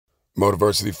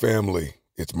Motiversity family,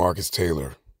 it's Marcus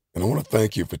Taylor, and I want to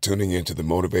thank you for tuning into the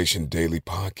Motivation Daily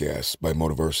Podcast by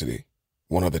Motiversity,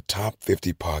 one of the top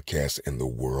 50 podcasts in the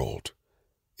world.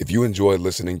 If you enjoy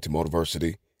listening to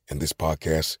Motiversity and this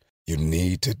podcast, you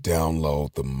need to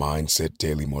download the Mindset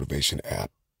Daily Motivation app.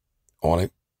 On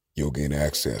it, you'll gain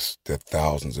access to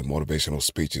thousands of motivational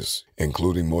speeches,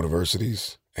 including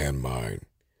Motiversity's and mine.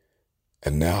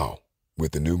 And now,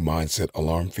 with the new Mindset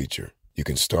Alarm feature, you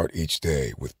can start each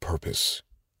day with purpose,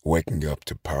 waking up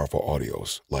to powerful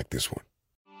audios like this one.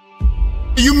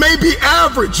 You may be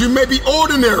average, you may be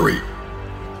ordinary,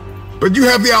 but you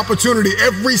have the opportunity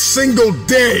every single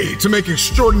day to make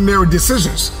extraordinary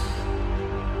decisions.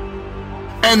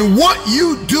 And what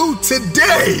you do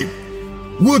today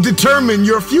will determine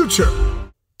your future.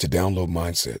 To download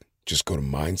Mindset, just go to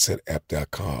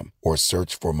mindsetapp.com or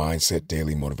search for Mindset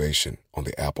Daily Motivation on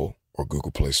the Apple or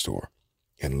Google Play Store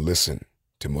and listen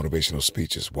to motivational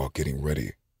speeches while getting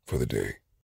ready for the day.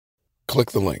 Click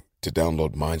the link to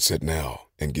download Mindset now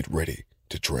and get ready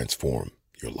to transform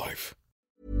your life.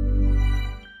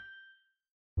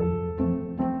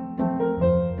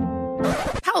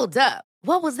 Hold up.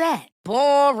 What was that?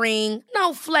 Boring.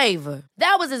 No flavor.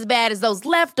 That was as bad as those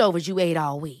leftovers you ate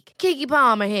all week. Keke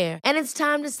Palmer here, and it's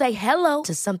time to say hello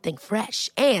to something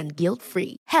fresh and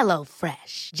guilt-free. Hello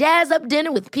Fresh. Jazz up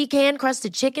dinner with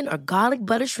pecan-crusted chicken or garlic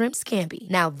butter shrimp scampi.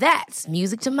 Now that's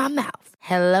music to my mouth.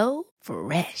 Hello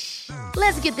Fresh.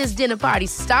 Let's get this dinner party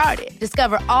started.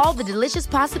 Discover all the delicious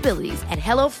possibilities at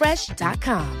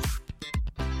hellofresh.com.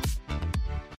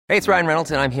 Hey, it's Ryan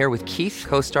Reynolds, and I'm here with Keith,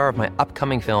 co-star of my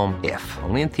upcoming film, If,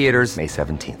 only in theaters May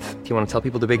 17th. Do you want to tell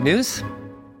people the big news?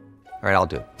 All right, I'll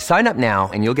do it. Sign up now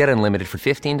and you'll get unlimited for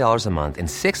 $15 a month and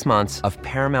 6 months of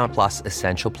Paramount Plus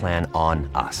Essential Plan on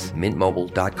us.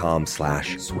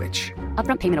 MintMobile.com/switch.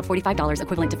 Upfront payment of $45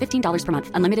 equivalent to $15 per month.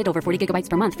 Unlimited over 40 gigabytes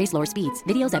per month. Face lower speeds.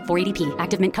 Videos at 480p.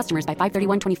 Active Mint customers by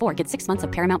 531.24 get 6 months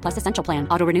of Paramount Plus Essential Plan.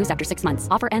 Auto renews after 6 months.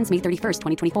 Offer ends May 31st,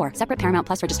 2024. Separate Paramount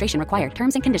Plus registration required.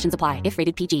 Terms and conditions apply if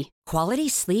rated PG. Quality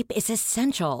sleep is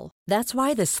essential. That's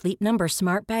why the Sleep Number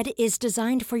Smart Bed is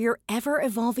designed for your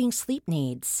ever-evolving sleep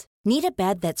needs. Need a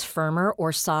bed that's firmer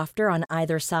or softer on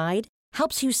either side?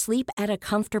 Helps you sleep at a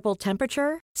comfortable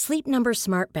temperature? Sleep Number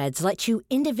Smart Beds let you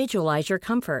individualize your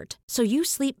comfort, so you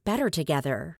sleep better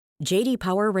together. J.D.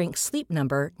 Power ranks Sleep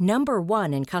Number number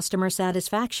 1 in customer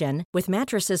satisfaction with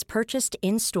mattresses purchased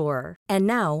in-store. And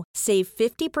now, save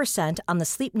 50% on the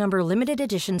Sleep Number Limited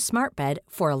Edition Smart Bed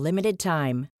for a limited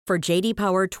time. For J.D.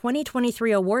 Power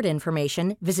 2023 award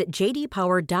information, visit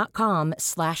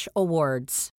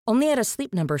jdpower.com/awards. Only at a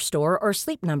Sleep Number store or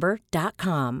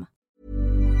sleepnumber.com.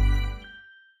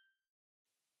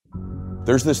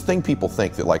 There's this thing people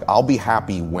think that, like, I'll be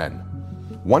happy when.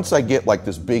 Once I get, like,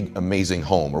 this big, amazing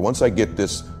home, or once I get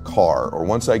this car, or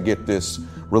once I get this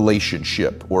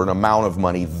relationship, or an amount of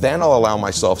money, then I'll allow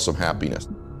myself some happiness.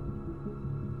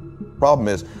 Problem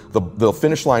is, the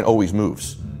finish line always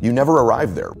moves. You never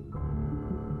arrive there.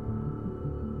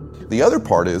 The other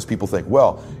part is people think,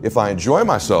 well, if I enjoy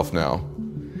myself now,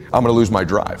 I'm going to lose my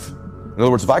drive. In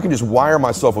other words, if I can just wire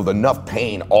myself with enough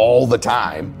pain all the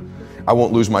time, I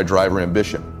won't lose my drive or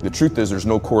ambition. The truth is there's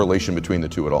no correlation between the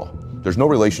two at all. There's no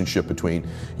relationship between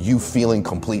you feeling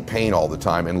complete pain all the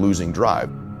time and losing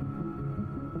drive.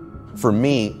 For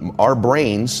me, our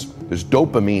brains, this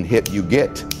dopamine hit you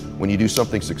get when you do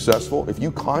something successful, if you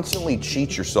constantly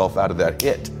cheat yourself out of that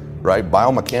hit, right,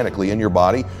 biomechanically in your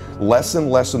body, less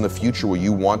and less in the future will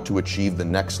you want to achieve the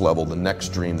next level, the next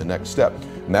dream, the next step.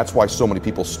 And that's why so many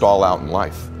people stall out in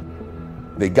life.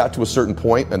 They got to a certain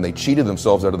point and they cheated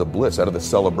themselves out of the bliss, out of the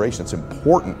celebration. It's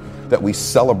important that we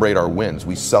celebrate our wins.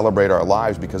 We celebrate our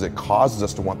lives because it causes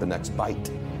us to want the next bite.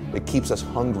 It keeps us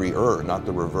hungrier, not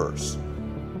the reverse.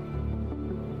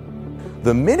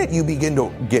 The minute you begin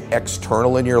to get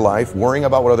external in your life, worrying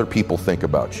about what other people think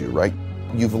about you, right?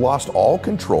 You've lost all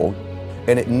control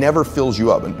and it never fills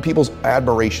you up. And people's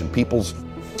admiration, people's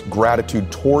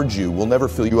gratitude towards you will never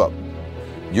fill you up.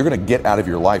 You're going to get out of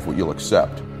your life what you'll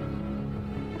accept.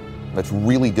 That's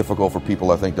really difficult for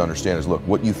people, I think, to understand is, look,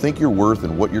 what you think you're worth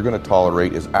and what you're going to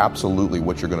tolerate is absolutely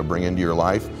what you're going to bring into your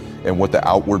life and what the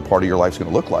outward part of your life is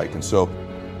going to look like. And so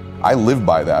I live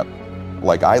by that.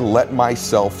 Like, I let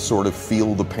myself sort of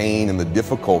feel the pain and the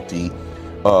difficulty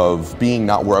of being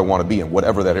not where I want to be in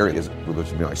whatever that area is, whether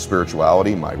it's my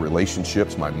spirituality, my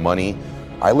relationships, my money.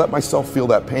 I let myself feel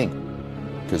that pain.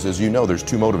 Because as you know, there's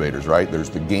two motivators, right? There's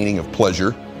the gaining of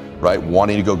pleasure, right?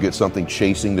 Wanting to go get something,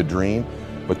 chasing the dream.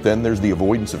 But then there's the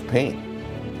avoidance of pain.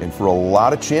 And for a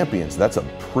lot of champions, that's a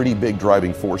pretty big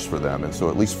driving force for them. And so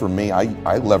at least for me,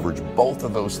 I leverage both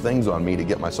of those things on me to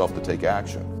get myself to take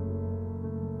action.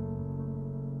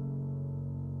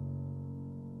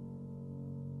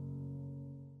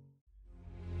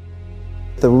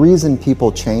 The reason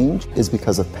people change is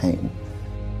because of pain.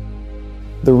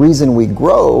 The reason we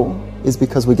grow is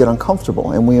because we get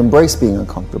uncomfortable and we embrace being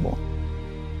uncomfortable.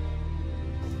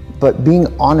 But being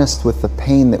honest with the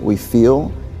pain that we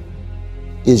feel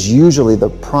is usually the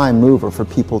prime mover for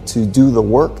people to do the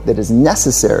work that is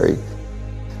necessary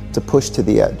to push to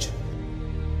the edge.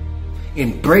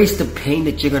 Embrace the pain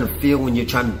that you're going to feel when you're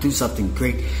trying to do something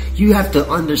great. You have to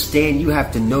understand, you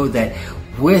have to know that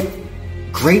with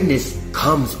greatness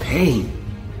comes pain.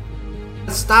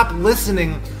 Stop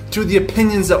listening to the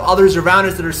opinions of others around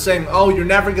us that are saying, oh, you're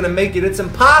never going to make it. It's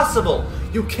impossible.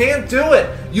 You can't do it.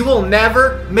 You will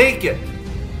never make it.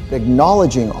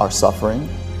 Acknowledging our suffering,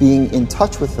 being in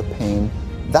touch with the pain,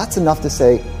 that's enough to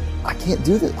say, I can't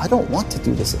do this. I don't want to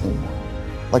do this anymore.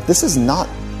 Like, this is not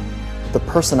the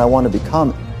person I want to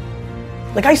become.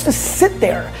 Like, I used to sit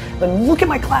there and look at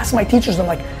my class and my teachers and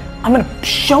I'm like, I'm going to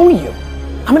show you.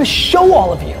 I'm going to show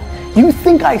all of you. You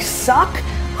think I suck?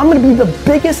 I'm going to be the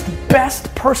biggest,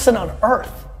 best person on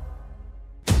earth.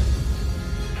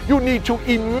 You need to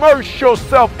immerse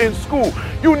yourself in school.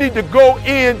 You need to go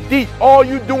in deep. All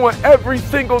you're doing every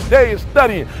single day is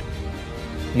studying.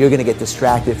 You're going to get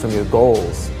distracted from your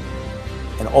goals.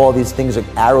 And all these things,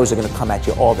 arrows are going to come at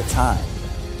you all the time.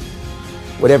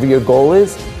 Whatever your goal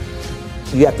is,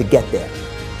 you have to get there.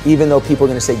 Even though people are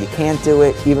going to say you can't do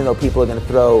it, even though people are going to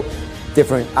throw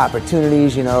different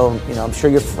opportunities, you know, I'm sure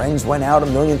your friends went out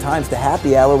 1,000,000 times to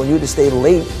happy hour when you had to stay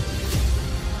late.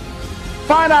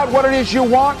 Find out what it is you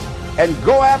want and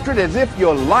go after it as if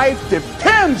your life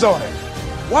depends on it.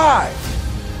 Why?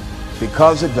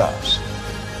 Because it does.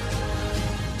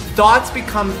 Thoughts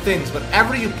become things.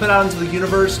 Whatever you put out into the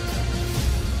universe,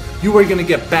 you are going to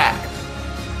get back.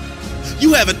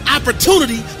 You have an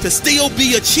opportunity to still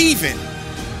be achieving.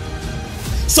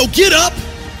 So get up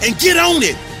and get on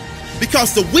it.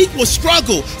 Because the weak will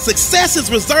struggle. Success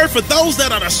is reserved for those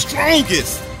that are the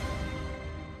strongest.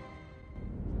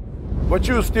 But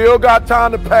you still got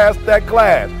time to pass that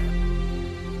class.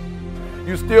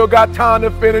 You still got time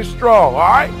to finish strong, all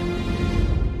right?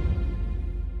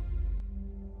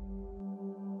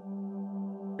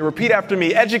 Repeat after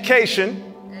me.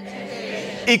 Education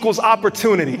equals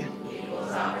opportunity.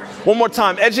 One more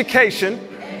time. Education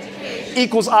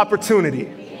equals opportunity.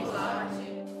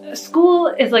 School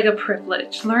is like a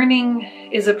privilege. Learning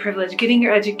is a privilege. Getting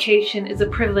your education is a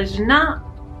privilege. Not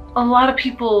a lot of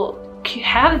people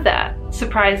have that,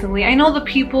 surprisingly. I know the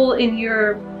people in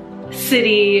your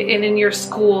city and in your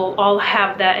school all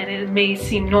have that, and it may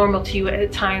seem normal to you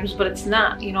at times, but it's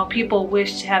not. You know, people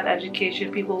wish to have education.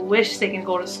 People wish they can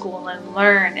go to school and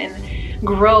learn and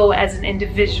grow as an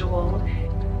individual.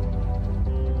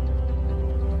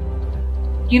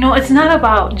 You know, it's not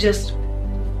about just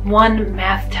one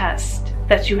math test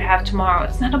that you have tomorrow.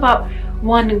 It's not about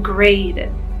one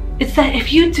grade. It's that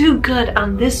if you do good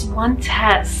on this one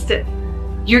test,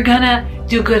 you're gonna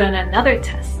do good on another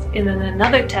test, and then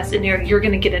another test, and you're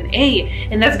gonna get an A,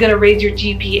 and that's gonna raise your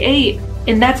GPA,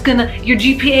 and your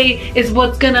GPA is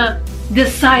what's gonna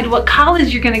decide what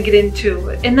college you're gonna get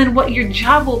into, and then what your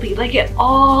job will be. Like, it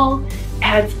all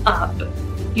adds up.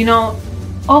 You know,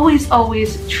 always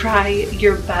try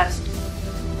your best.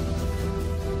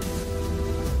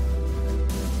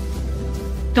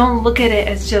 Don't look at it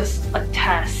as just a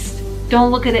test.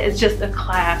 Don't look at it as just a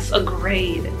class, a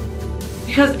grade.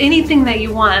 Because anything that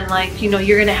you want in life, you know,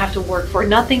 you're gonna have to work for.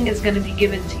 Nothing is gonna be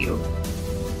given to you.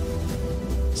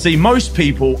 See, most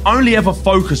people only ever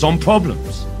focus on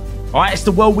problems. Right? It's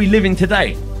the world we live in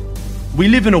today. We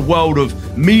live in a world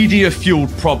of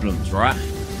media-fueled problems, right?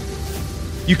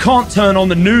 You can't turn on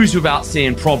the news without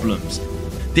seeing problems,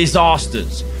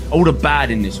 disasters, all the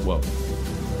bad in this world.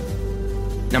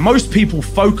 Now, most people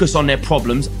focus on their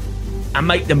problems and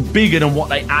make them bigger than what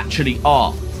they actually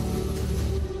are.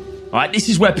 All right, this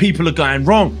is where people are going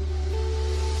wrong.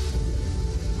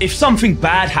 If something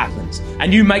bad happens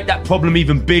and you make that problem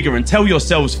even bigger and tell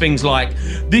yourselves things like,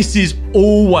 this is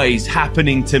always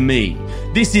happening to me,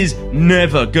 this is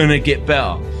never gonna get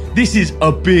better, this is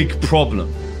a big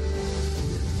problem.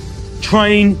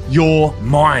 Train your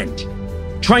mind.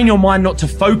 Train your mind not to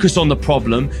focus on the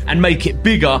problem and make it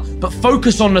bigger, but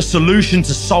focus on the solution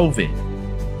to solve it.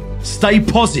 Stay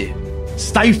positive,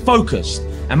 stay focused,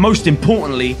 and most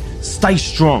importantly, stay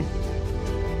strong.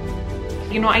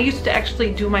 You know, I used to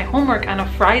actually do my homework on a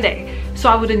Friday, so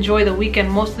I would enjoy the weekend.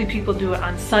 Mostly people do it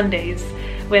on Sundays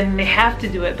when they have to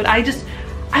do it, but I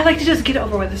like to just get it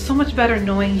over with. It's so much better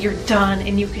knowing you're done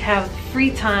and you can have free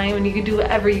time and you can do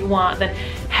whatever you want than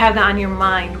have that on your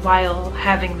mind while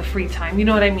having the free time. You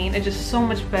know what I mean? It's just so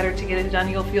much better to get it done.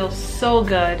 You'll feel so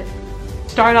good.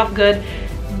 Start off good.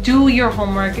 do your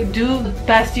homework, do the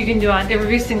best you can do on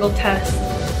every single test.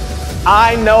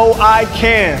 I know I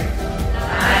can.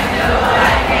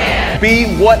 Be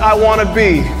what I want to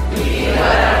be.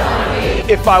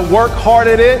 If I work hard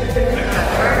at it,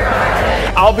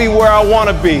 I'll be where I want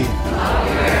to be.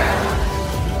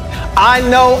 I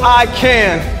know I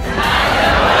can.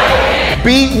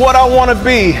 Be what I want to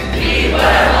be.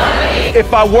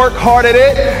 If I work hard at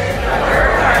it,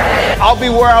 I'll be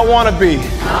where I want to be.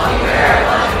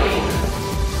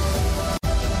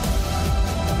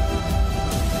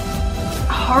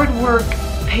 Hard work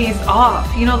pays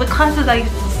off. You know, the classes I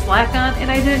used to slack on and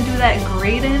I didn't do that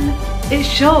great in, it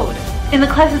showed. In the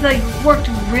classes I worked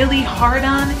really hard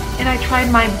on and I tried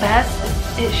my best,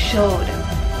 it showed.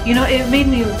 You know, it made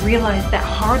me realize that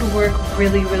hard work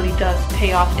really, really does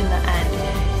pay off in the end.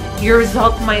 Your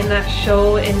results might not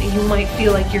show and you might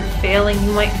feel like you're failing.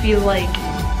 You might feel like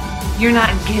you're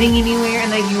not getting anywhere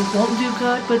and that you won't do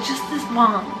good, but just as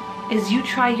long as you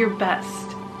try your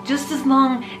best, just as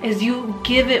long as you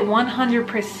give it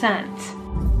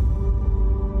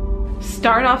 100%,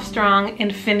 start off strong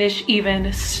and finish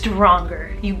even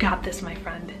stronger. You got this, my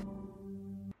friend.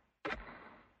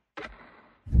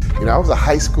 You know, I was a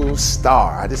high school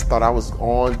star. I just thought I was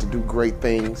on to do great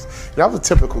things. You know, I was a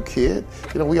typical kid.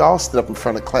 You know, we all stood up in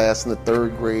front of class in the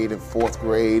 3rd grade and 4th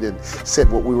grade and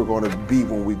said what we were going to be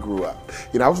when we grew up.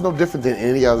 You know, I was no different than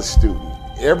any other student.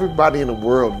 Everybody in the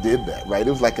world did that, right?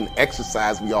 It was like an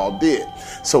exercise we all did.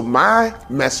 So my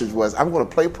message was, I'm going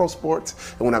to play pro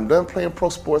sports, and when I'm done playing pro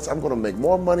sports, I'm going to make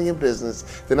more money in business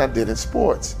than I did in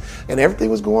sports. And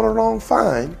everything was going along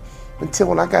fine until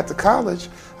when I got to college,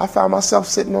 I found myself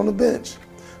sitting on the bench.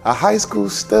 A high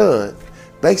school stud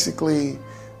basically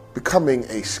becoming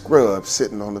a scrub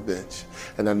sitting on the bench.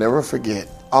 And I'll never forget,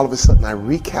 all of a sudden I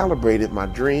recalibrated my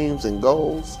dreams and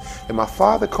goals, and my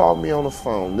father called me on the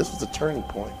phone. This was a turning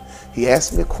point. He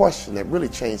asked me a question that really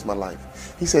changed my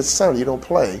life. He said, son, you don't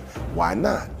play, why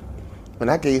not? When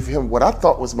I gave him what I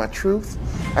thought was my truth,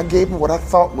 I gave him what I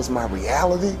thought was my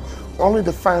reality, only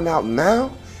to find out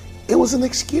now it was an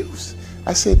excuse.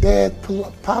 I said, Dad,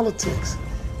 politics.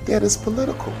 Dad, it's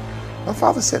political. My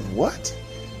father said, what?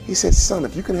 He said, son,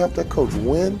 if you can help that coach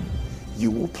win,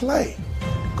 you will play.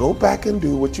 Go back and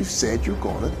do what you said you're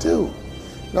going to do.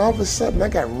 And all of a sudden, I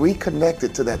got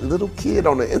reconnected to that little kid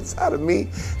on the inside of me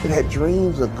that had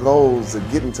dreams and goals of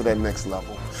getting to that next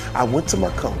level. I went to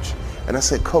my coach and I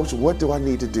said, Coach, what do I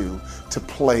need to do to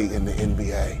play in the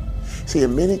NBA? See,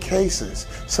 in many cases,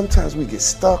 sometimes we get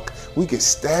stuck, we get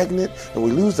stagnant, and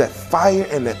we lose that fire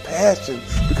and that passion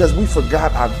because we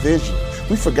forgot our vision.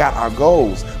 We forgot our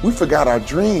goals. We forgot our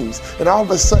dreams. And all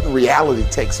of a sudden, reality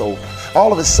takes over.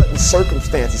 All of a sudden,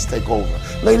 circumstances take over.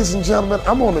 Ladies and gentlemen,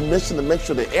 I'm on a mission to make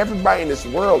sure that everybody in this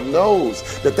world knows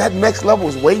that that next level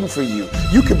is waiting for you.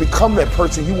 You can become that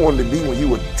person you wanted to be when you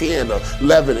were 10 or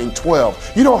 11 and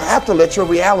 12. You don't have to let your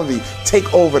reality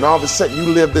take over and all of a sudden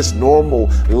you live this normal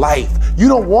life. You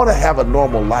don't want to have a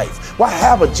normal life. Why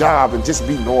have a job and just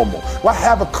be normal? Why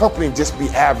have a company and just be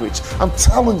average? I'm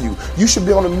telling you, you should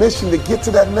be on a mission to get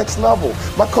to that next level.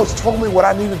 My coach told me what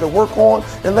I needed to work on,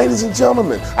 and ladies and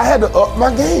gentlemen, I had to up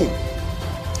my game.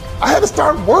 I had to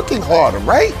start working harder,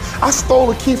 right? I stole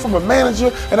a key from a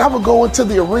manager and I would go into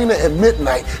the arena at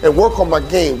midnight and work on my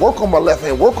game, work on my left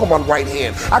hand, work on my right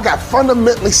hand. I got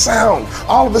fundamentally sound.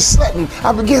 All of a sudden,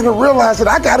 I began to realize that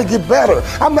I got to get better.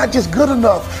 I'm not just good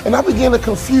enough. And I began to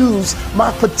confuse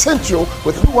my potential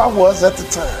with who I was at the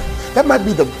time. That might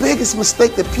be the biggest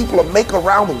mistake that people make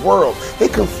around the world. They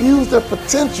confuse their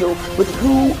potential with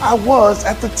who I was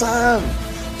at the time.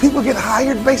 People get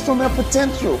hired based on their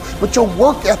potential, but your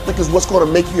work ethic is what's going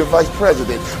to make you a vice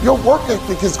president. Your work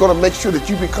ethic is going to make sure that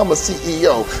you become a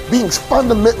CEO. Being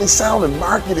fundamentally sound in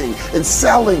marketing and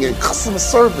selling and customer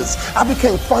service, I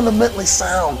became fundamentally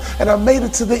sound and I made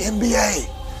it to the NBA.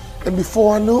 And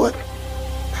before I knew it,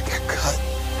 I got cut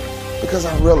because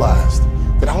I realized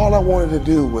that all I wanted to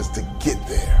do was to get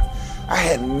there. I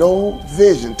had no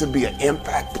vision to be an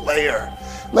impact player.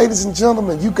 Ladies and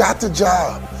gentlemen, you got the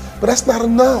job. But that's not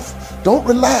enough. Don't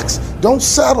relax. Don't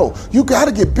settle. You got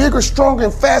to get bigger, stronger,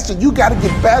 and faster. You got to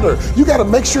get better. You got to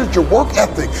make sure that your work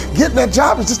ethic, getting that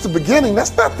job is just the beginning.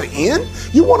 That's not the end.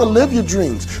 You want to live your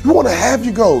dreams. You want to have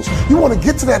your goals. You want to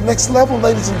get to that next level,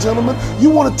 ladies and gentlemen.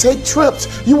 You want to take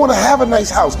trips. You want to have a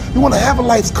nice house. You want to have a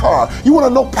nice car. You want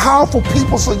to know powerful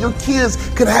people so your kids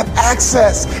can have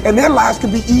access and their lives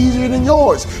can be easier than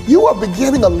yours. You are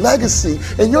beginning a legacy,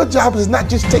 and your job is not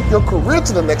just take your career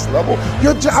to the next level.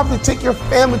 Your job is to take your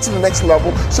family to the next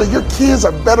level so your kids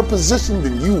are better positioned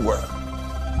than you were.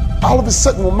 All of a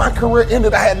sudden, when my career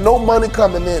ended, I had no money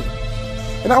coming in.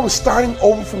 And I was starting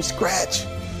over from scratch.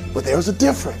 But there was a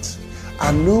difference.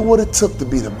 I knew what it took to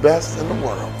be the best in the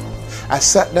world. I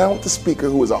sat down with the speaker,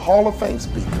 who was a Hall of Fame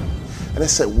speaker, and I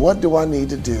said, what do I need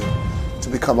to do to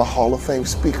become a Hall of Fame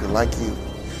speaker like you?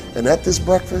 And at this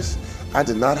breakfast, I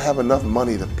did not have enough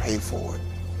money to pay for it.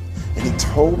 And he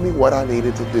told me what I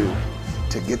needed to do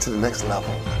to get to the next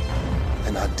level.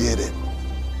 And I did it.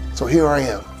 So here I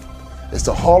am. It's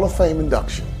the Hall of Fame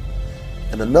induction.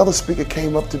 And another speaker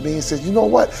came up to me and said, you know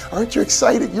what? Aren't you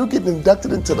excited? You're getting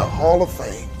inducted into the Hall of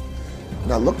Fame.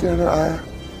 And I looked her in her eye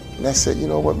and I said, you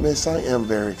know what, miss, I am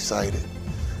very excited.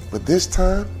 But this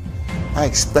time, I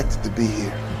expected to be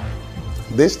here.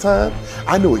 This time,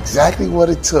 I knew exactly what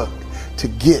it took to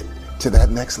get to that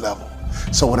next level.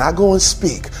 So when I go and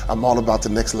speak, I'm all about the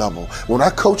next level. When I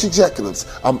coach executives,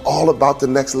 I'm all about the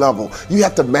next level. You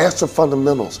have to master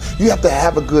fundamentals. You have to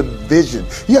have a good vision.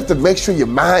 You have to make sure your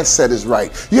mindset is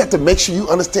right. You have to make sure you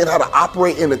understand how to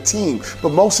operate in a team. But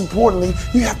most importantly,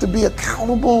 you have to be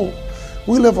accountable.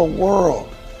 We live a world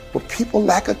where people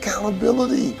lack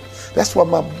accountability. That's why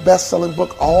my best-selling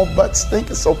book, All But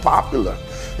Stink, is so popular.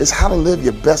 It's how to live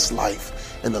your best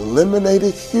life and eliminate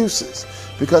excuses.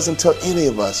 Because until any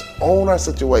of us own our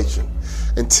situation,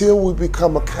 until we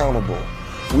become accountable,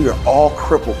 we are all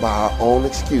crippled by our own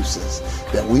excuses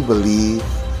that we believe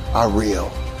are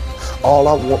real. All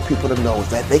I want people to know is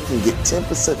that they can get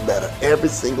 10% better every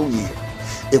single year.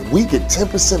 If we get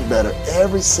 10% better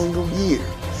every single year,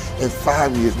 in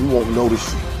 5 years, we won't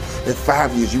notice you. In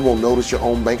 5 years, you won't notice your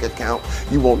own bank account.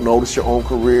 You won't notice your own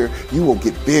career. You will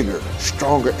get bigger,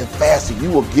 stronger, and faster. You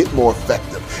will get more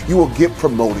effective. You will get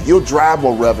promoted. You'll drive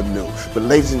more revenue. But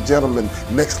ladies and gentlemen,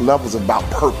 next level is about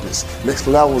purpose. Next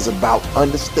level is about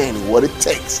understanding what it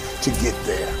takes to get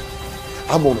there.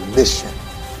 I'm on a mission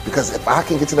because if I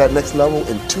can get to that next level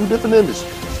in 2 different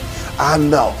industries, I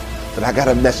know that I got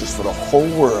a message for the whole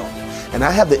world. And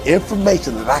I have the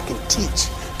information that I can teach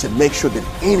to make sure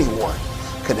that anyone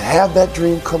can have that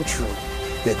dream come true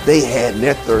that they had in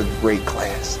their 3rd grade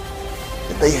class,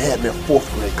 that they had in their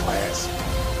 4th grade class.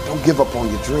 Don't give up on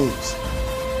your dreams.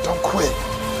 Don't quit.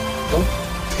 Don't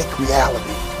take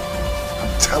reality.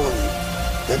 I'm telling you,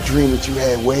 that dream that you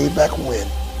had way back when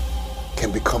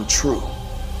can become true.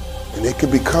 And it can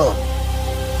become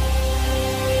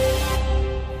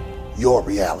your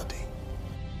reality.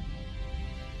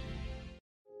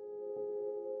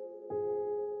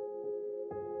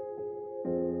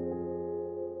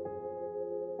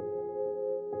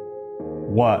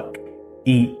 Work,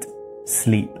 eat,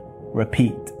 sleep,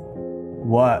 repeat.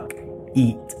 Work,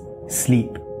 eat,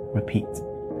 sleep, repeat.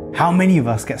 How many of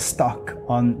us get stuck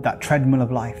on that treadmill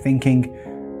of life thinking,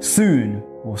 soon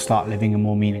we'll start living a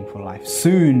more meaningful life.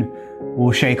 Soon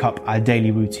we'll shake up our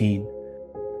daily routine.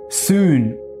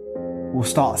 Soon we'll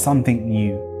start something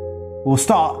new. We'll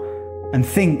start and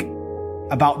think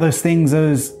about those things,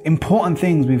 those important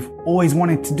things we've always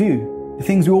wanted to do, the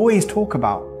things we always talk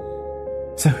about.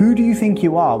 So who do you think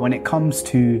you are when it comes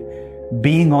to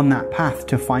being on that path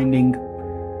to finding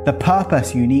the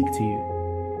purpose unique to you?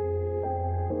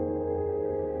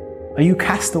 Are you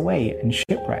cast away and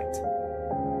shipwrecked?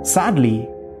 Sadly,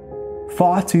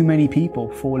 far too many people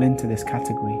fall into this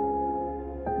category.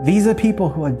 These are people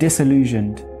who are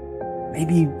disillusioned,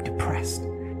 maybe depressed.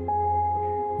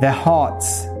 Their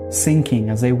hearts sinking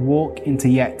as they walk into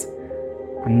yet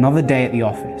another day at the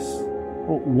office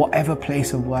or whatever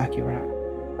place of work you're at.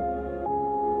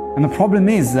 And the problem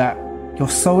is that you're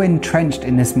so entrenched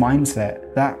in this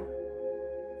mindset that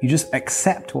you just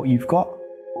accept what you've got.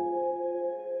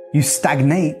 You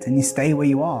stagnate and you stay where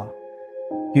you are.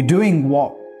 You're doing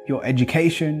what your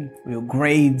education, your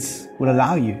grades will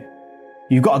allow you.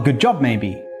 You've got a good job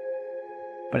maybe,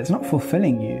 but it's not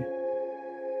fulfilling you.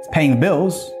 It's paying the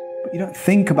bills, but you don't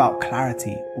think about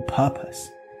clarity or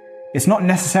purpose. It's not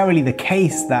necessarily the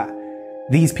case that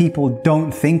these people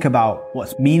don't think about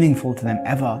what's meaningful to them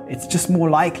ever. It's just more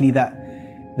likely that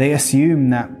they assume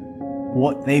that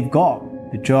what they've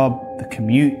got, the job, the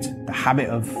commute, the habit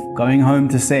of going home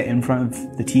to sit in front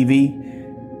of the TV,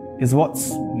 is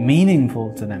what's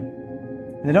meaningful to them.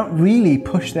 They don't really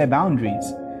push their boundaries.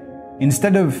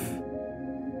 Instead of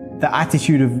the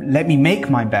attitude of, let me make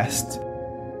my best,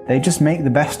 they just make the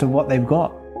best of what they've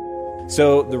got.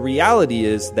 So the reality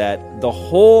is that the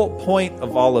whole point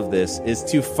of all of this is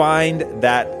to find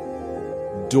that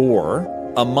door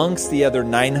amongst the other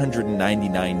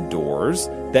 999 doors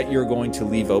that you're going to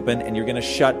leave open, and you're going to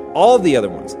shut all the other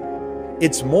ones.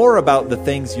 It's more about the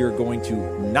things you're going to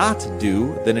not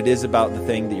do than it is about the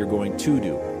thing that you're going to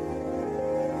do.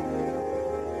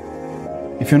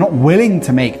 If you're not willing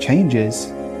to make changes,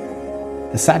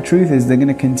 the sad truth is they're going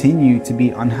to continue to be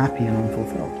unhappy and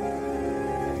unfulfilled.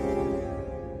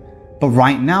 But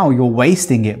right now, you're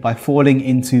wasting it by falling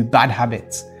into bad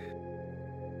habits.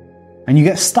 And you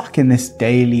get stuck in this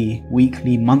daily,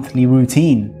 weekly, monthly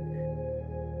routine.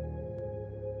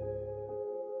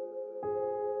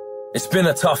 It's been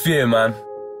a tough year, man.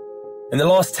 In the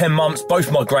last 10 months,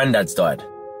 both my granddads died.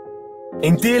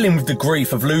 In dealing with the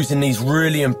grief of losing these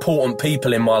really important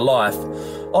people in my life,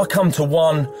 I come to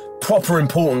one proper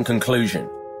important conclusion.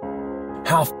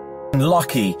 How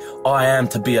lucky I am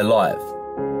to be alive.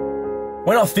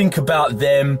 When I think about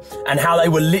them and how they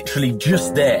were literally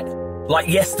just there, like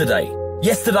yesterday.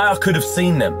 Yesterday I could have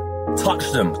seen them,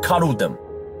 touched them, cuddled them,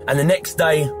 and the next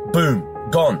day, boom,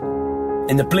 gone.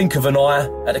 In the blink of an eye,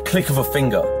 at the click of a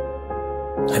finger.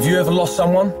 Have you ever lost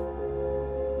someone?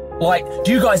 Like,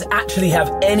 do you guys actually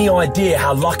have any idea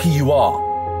how lucky you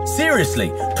are?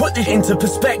 Seriously, put this into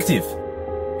perspective.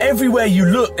 Everywhere you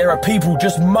look, there are people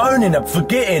just moaning and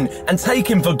forgetting and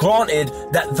taking for granted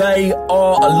that they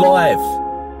are alive.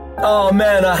 Oh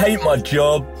man, I hate my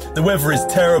job. The weather is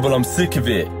terrible, I'm sick of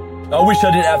it. I wish I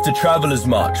didn't have to travel as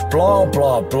much. Blah,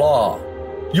 blah, blah.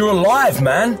 You're alive,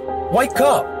 man. Wake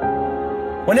up.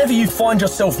 Whenever you find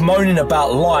yourself moaning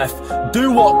about life,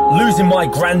 do what losing my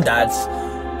granddads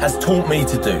has taught me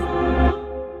to do.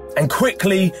 And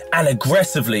quickly and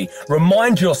aggressively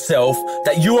remind yourself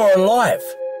that you are alive.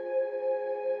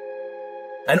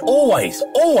 And always,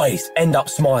 always end up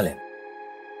smiling.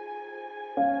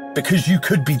 Because you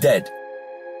could be dead.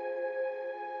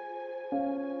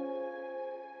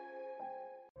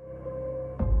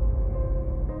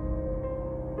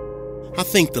 I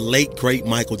think the late, great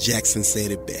Michael Jackson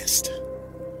said it best.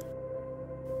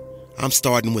 I'm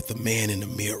starting with the man in the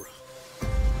mirror.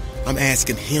 I'm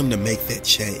asking him to make that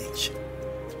change.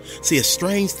 See, a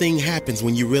strange thing happens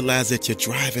when you realize that you're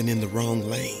driving in the wrong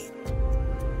lane.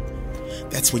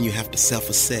 That's when you have to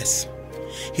self-assess,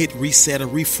 hit reset or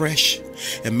refresh,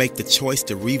 and make the choice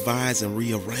to revise and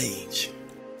rearrange.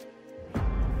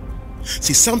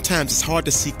 See, sometimes it's hard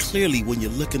to see clearly when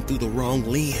you're looking through the wrong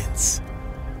lens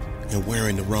and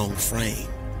wearing the wrong frame.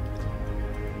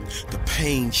 The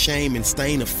pain, shame, and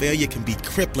stain of failure can be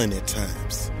crippling at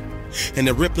times. And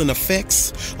the rippling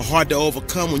effects are hard to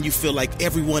overcome when you feel like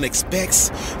everyone expects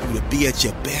you to be at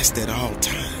your best at all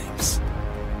times.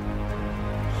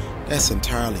 That's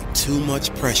entirely too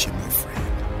much pressure, my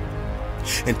friend.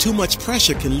 And too much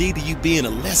pressure can lead to you being a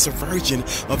lesser version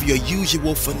of your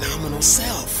usual phenomenal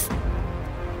self.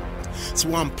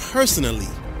 So I'm personally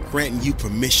granting you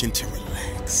permission to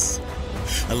relax.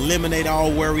 Eliminate all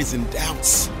worries and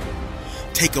doubts.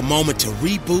 Take a moment to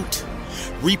reboot,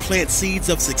 replant seeds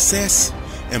of success,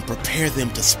 and prepare them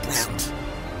to sprout.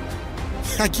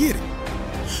 I get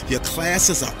it. Your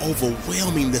classes are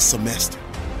overwhelming this semester.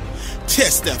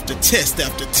 Test after test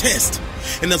after test.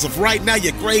 And as of right now,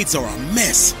 your grades are a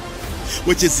mess,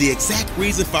 which is the exact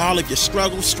reason for all of your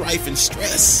struggle, strife, and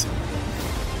stress.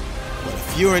 But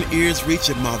if you're in ears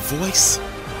reaching my voice,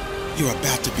 you're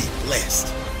about to be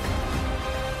blessed.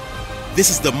 This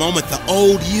is the moment the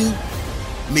old you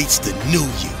meets the new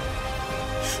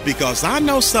you. Because I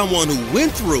know someone who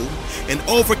went through and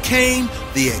overcame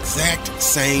the exact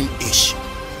same issue,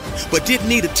 but didn't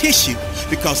need a tissue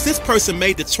because this person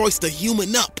made the choice to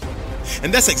human up.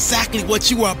 And that's exactly what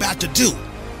you are about to do.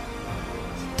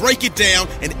 Break it down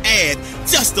and add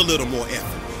just a little more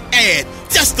effort. Add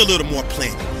just a little more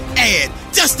planning. Add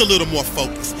just a little more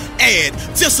focus. Add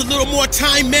just a little more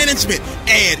time management.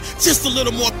 Add just a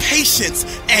little more patience.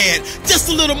 Add just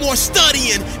a little more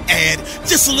studying. Add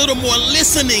just a little more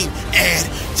listening. Add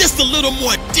just a little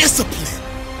more discipline.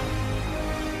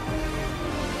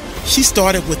 She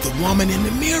started with the woman in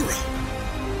the mirror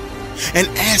and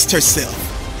asked herself,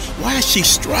 why is she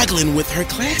struggling with her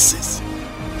classes?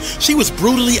 She was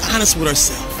brutally honest with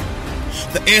herself.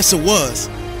 The answer was,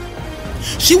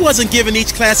 she wasn't giving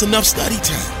each class enough study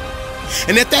time.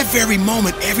 And at that very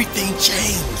moment, everything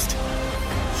changed.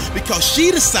 Because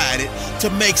she decided to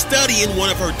make studying one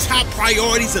of her top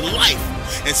priorities in life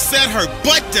and set her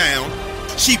butt down.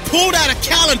 She pulled out a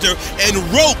calendar and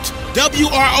wrote,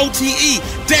 W-R-O-T-E,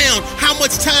 down how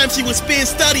much time she would spend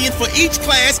studying for each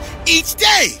class each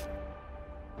day.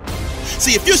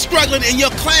 See, if you're struggling in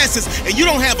your classes and you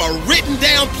don't have a written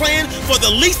down plan for the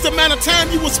least amount of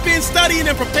time you will spend studying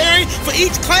and preparing for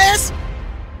each class,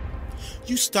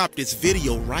 you stop this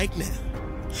video right now.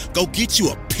 Go get you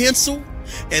a pencil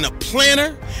and a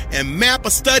planner and map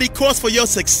a study course for your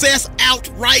success out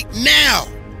right now.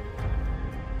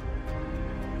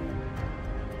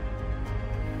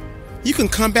 You can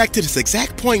come back to this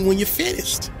exact point when you're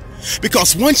finished.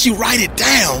 Because once you write it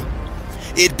down,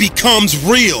 it becomes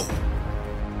real.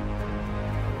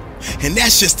 And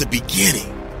that's just the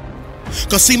beginning.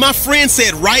 Because see, my friend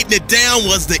said writing it down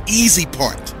was the easy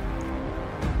part.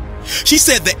 She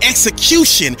said the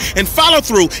execution and follow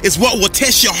through is what will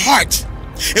test your heart.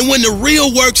 And when the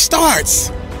real work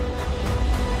starts.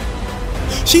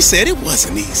 She said it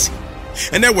wasn't easy.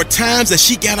 And there were times that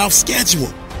she got off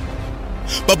schedule.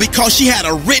 But because she had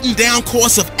a written down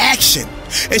course of action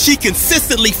and she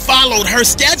consistently followed her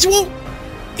schedule,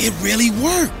 it really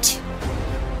worked.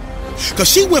 Because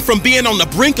she went from being on the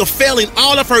brink of failing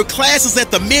all of her classes at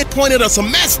the midpoint of the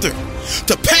semester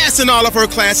to passing all of her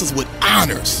classes with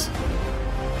honors.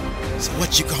 So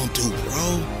what you gonna do,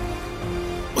 bro?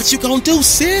 What you gonna do,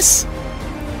 sis?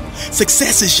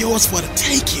 Success is yours for the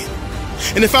taking.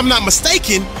 And if I'm not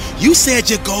mistaken, you said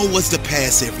your goal was to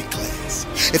pass every class.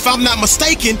 If I'm not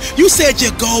mistaken, you said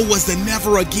your goal was to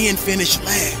never again finish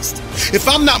last. If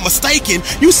I'm not mistaken,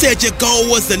 you said your goal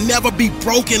was to never be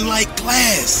broken like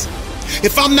glass.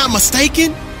 If I'm not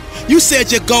mistaken, you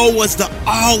said your goal was to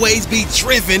always be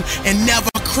driven and never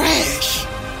crash.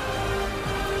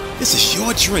 This is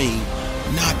your dream,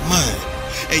 not mine.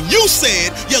 And you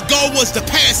said your goal was to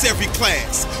pass every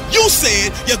class. You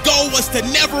said your goal was to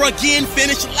never again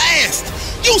finish last.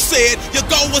 You said your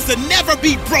goal was to never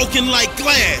be broken like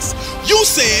glass. You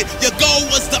said your goal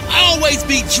was to always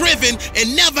be driven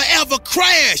and never ever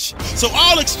crash. So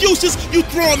all excuses, you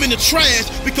throw them in the trash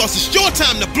because it's your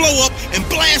time to blow up and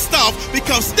blast off,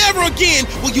 because never again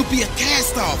will you be a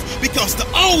cast off, because the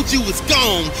old you is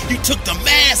gone. You took the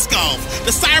mask off.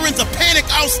 The sirens of panic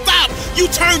all stopped. You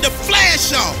turned the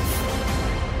flash off.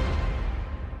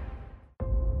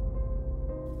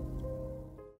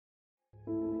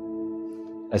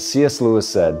 As C.S. Lewis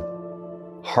said,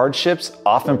 hardships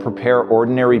often prepare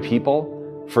ordinary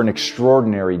people for an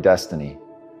extraordinary destiny.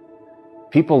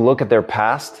 People look at their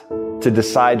past to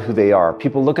decide who they are.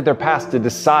 People look at their past to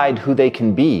decide who they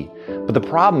can be. But the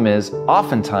problem is,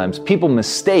 oftentimes, people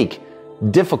mistake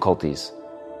difficulties,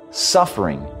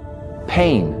 suffering,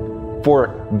 pain for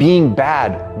being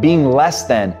bad, being less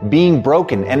than, being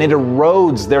broken, and it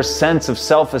erodes their sense of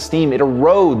self-esteem. It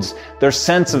erodes their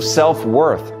sense of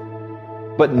self-worth.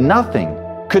 But nothing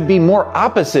could be more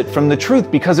opposite from the truth,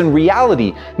 because in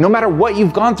reality, no matter what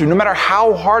you've gone through, no matter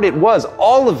how hard it was,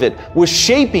 all of it was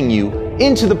shaping you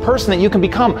into the person that you can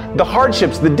become. The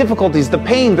hardships, the difficulties, the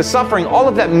pain, the suffering, all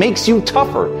of that makes you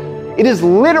tougher. It is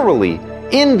literally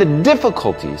in the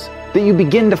difficulties that you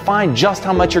begin to find just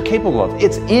how much you're capable of.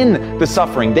 It's in the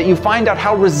suffering that you find out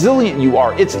how resilient you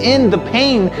are. It's in the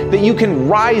pain that you can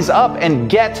rise up and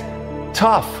get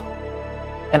tough.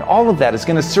 And all of that is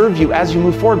going to serve you as you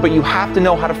move forward, but you have to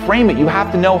know how to frame it. You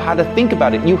have to know how to think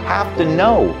about it. You have to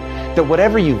know that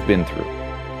whatever you've been through,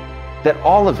 that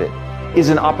all of it is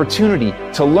an opportunity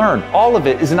to learn. All of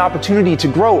it is an opportunity to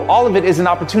grow. All of it is an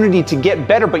opportunity to get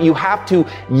better, but you have to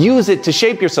use it to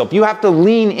shape yourself. You have to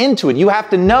lean into it. You have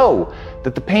to know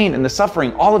that the pain and the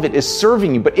suffering, all of it is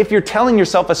serving you. But if you're telling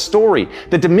yourself a story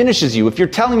that diminishes you, if you're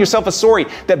telling yourself a story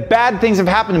that bad things have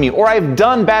happened to me, or I've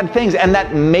done bad things and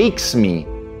that makes me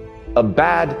a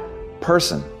bad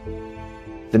person,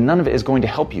 then none of it is going to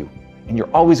help you. And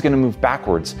you're always going to move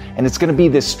backwards. And it's going to be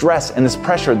this stress and this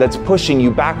pressure that's pushing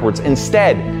you backwards.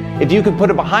 Instead, if you could put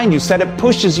it behind you, said it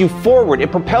pushes you forward,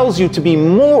 it propels you to be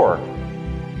more,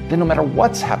 then no matter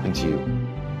what's happened to you,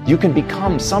 you can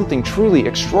become something truly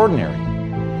extraordinary.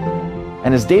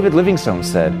 And as David Livingstone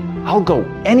said, I'll go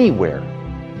anywhere,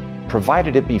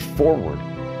 provided it be forward.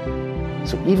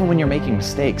 So even when you're making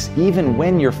mistakes, even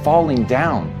when you're falling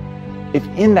down, if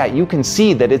in that you can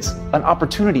see that it's an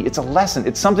opportunity, it's a lesson,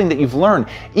 it's something that you've learned,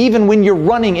 even when you're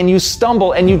running and you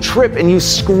stumble and you trip and you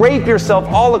scrape yourself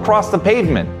all across the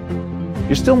pavement,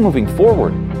 you're still moving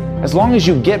forward. As long as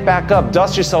you get back up,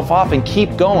 dust yourself off and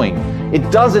keep going,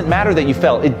 it doesn't matter that you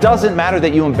fell. It doesn't matter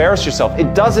that you embarrassed yourself.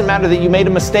 It doesn't matter that you made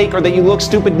a mistake or that you look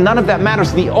stupid. None of that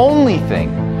matters. The only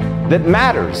thing that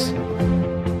matters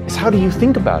is how do you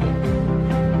think about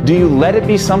it? Do you let it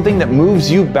be something that moves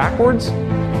you backwards?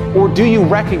 Or do you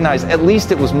recognize at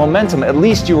least it was momentum, at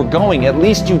least you were going, at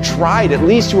least you tried, at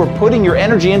least you were putting your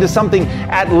energy into something,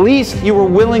 at least you were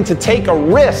willing to take a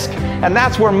risk? And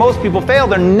that's where most people fail.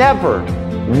 They're never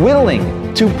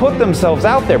willing to put themselves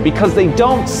out there because they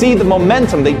don't see the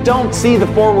momentum, they don't see the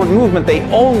forward movement, they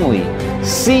only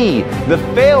see the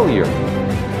failure.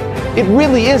 It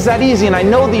really is that easy, and I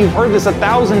know that you've heard this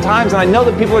 1,000 times, and I know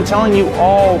that people are telling you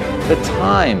all the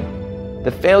time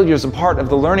that failure is a part of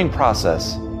the learning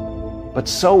process. But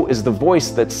so is the voice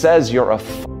that says you're a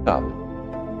fuck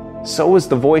up. So is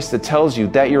the voice that tells you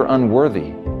that you're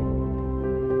unworthy.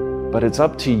 But it's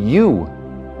up to you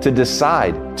to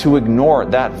decide to ignore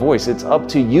that voice. It's up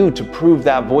to you to prove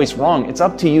that voice wrong. It's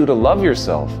up to you to love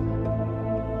yourself.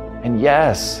 And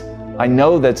yes, I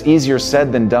know that's easier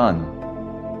said than done.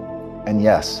 And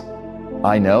yes,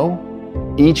 I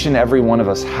know each and every one of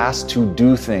us has to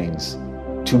do things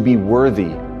to be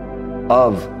worthy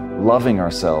of loving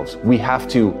ourselves. We have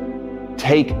to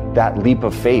take that leap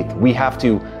of faith. We have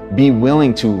to be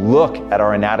willing to look at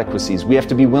our inadequacies. We have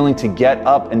to be willing to get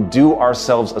up and do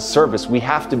ourselves a service. We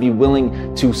have to be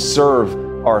willing to serve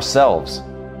ourselves.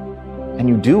 And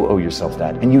you do owe yourself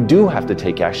that. And you do have to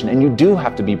take action. And you do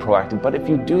have to be proactive. But if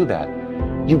you do that,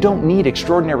 you don't need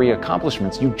extraordinary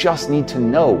accomplishments. You just need to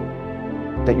know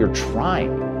that you're trying.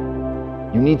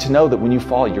 You need to know that when you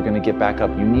fall, you're going to get back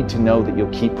up. You need to know that you'll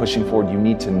keep pushing forward. You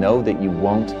need to know that you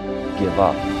won't give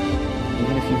up,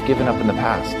 even if you've given up in the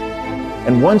past.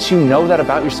 And once you know that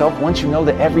about yourself, once you know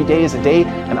that every day is a day,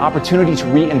 an opportunity to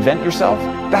reinvent yourself,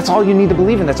 that's all you need to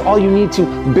believe in. That's all you need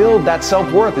to build that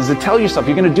self-worth, is to tell yourself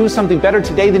you're going to do something better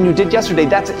today than you did yesterday.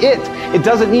 That's it. It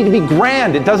doesn't need to be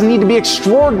grand. It doesn't need to be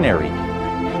extraordinary.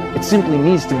 It simply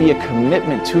needs to be a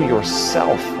commitment to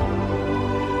yourself.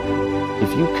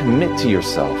 If you commit to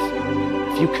yourself,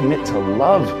 if you commit to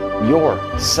love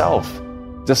yourself,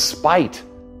 despite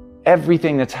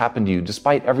everything that's happened to you,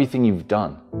 despite everything you've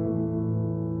done,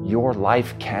 your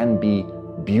life can be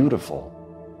beautiful.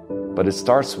 But it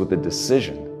starts with a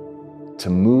decision to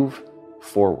move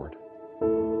forward.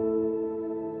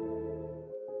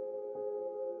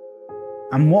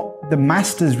 And what the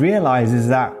masters realize is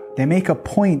that they make a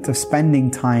point of spending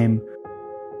time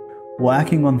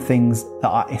working on things that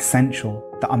are essential,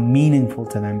 that are meaningful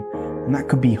to them. And that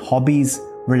could be hobbies,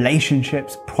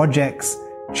 relationships, projects,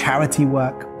 charity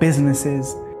work,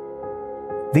 businesses.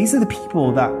 These are the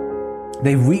people that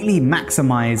they really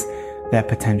maximize their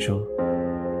potential.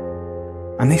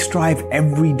 And they strive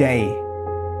every day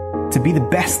to be the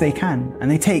best they can.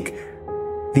 And they take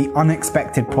the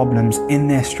unexpected problems in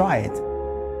their stride.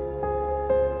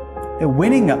 They're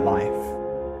winning at life.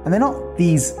 And they're not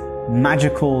these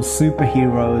magical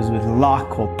superheroes with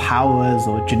luck or powers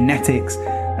or genetics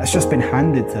that's just been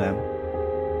handed to them.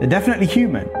 They're definitely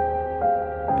human,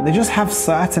 but they just have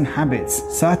certain habits,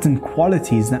 certain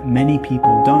qualities that many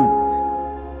people don't.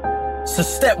 So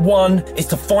step one is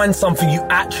to find something you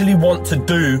actually want to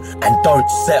do and don't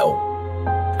settle.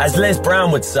 As Les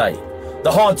Brown would say,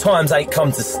 the hard times ain't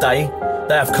come to stay,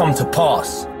 they have come to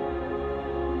pass.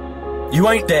 You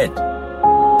ain't dead,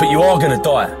 but you are gonna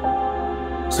die.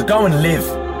 So go and live.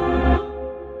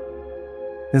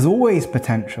 There's always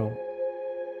potential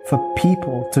for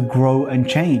people to grow and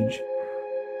change.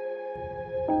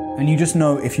 And you just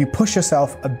know if you push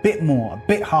yourself a bit more, a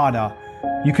bit harder,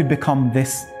 you could become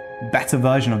this better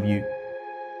version of you.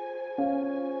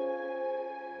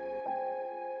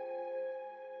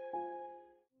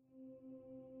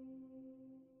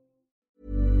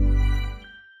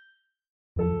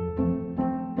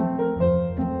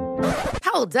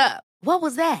 Hold up. What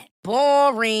was that?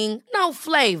 Boring. No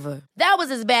flavor. That was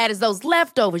as bad as those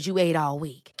leftovers you ate all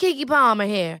week. Keke Palmer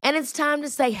here, and it's time to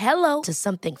say hello to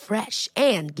something fresh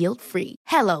and guilt-free.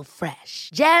 Hello Fresh.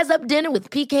 Jazz up dinner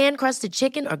with pecan-crusted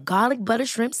chicken or garlic butter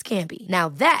shrimp scampi. Now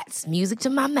that's music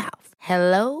to my mouth.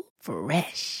 Hello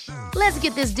Fresh. Let's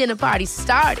get this dinner party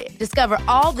started. Discover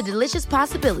all the delicious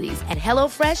possibilities at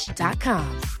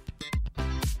HelloFresh.com.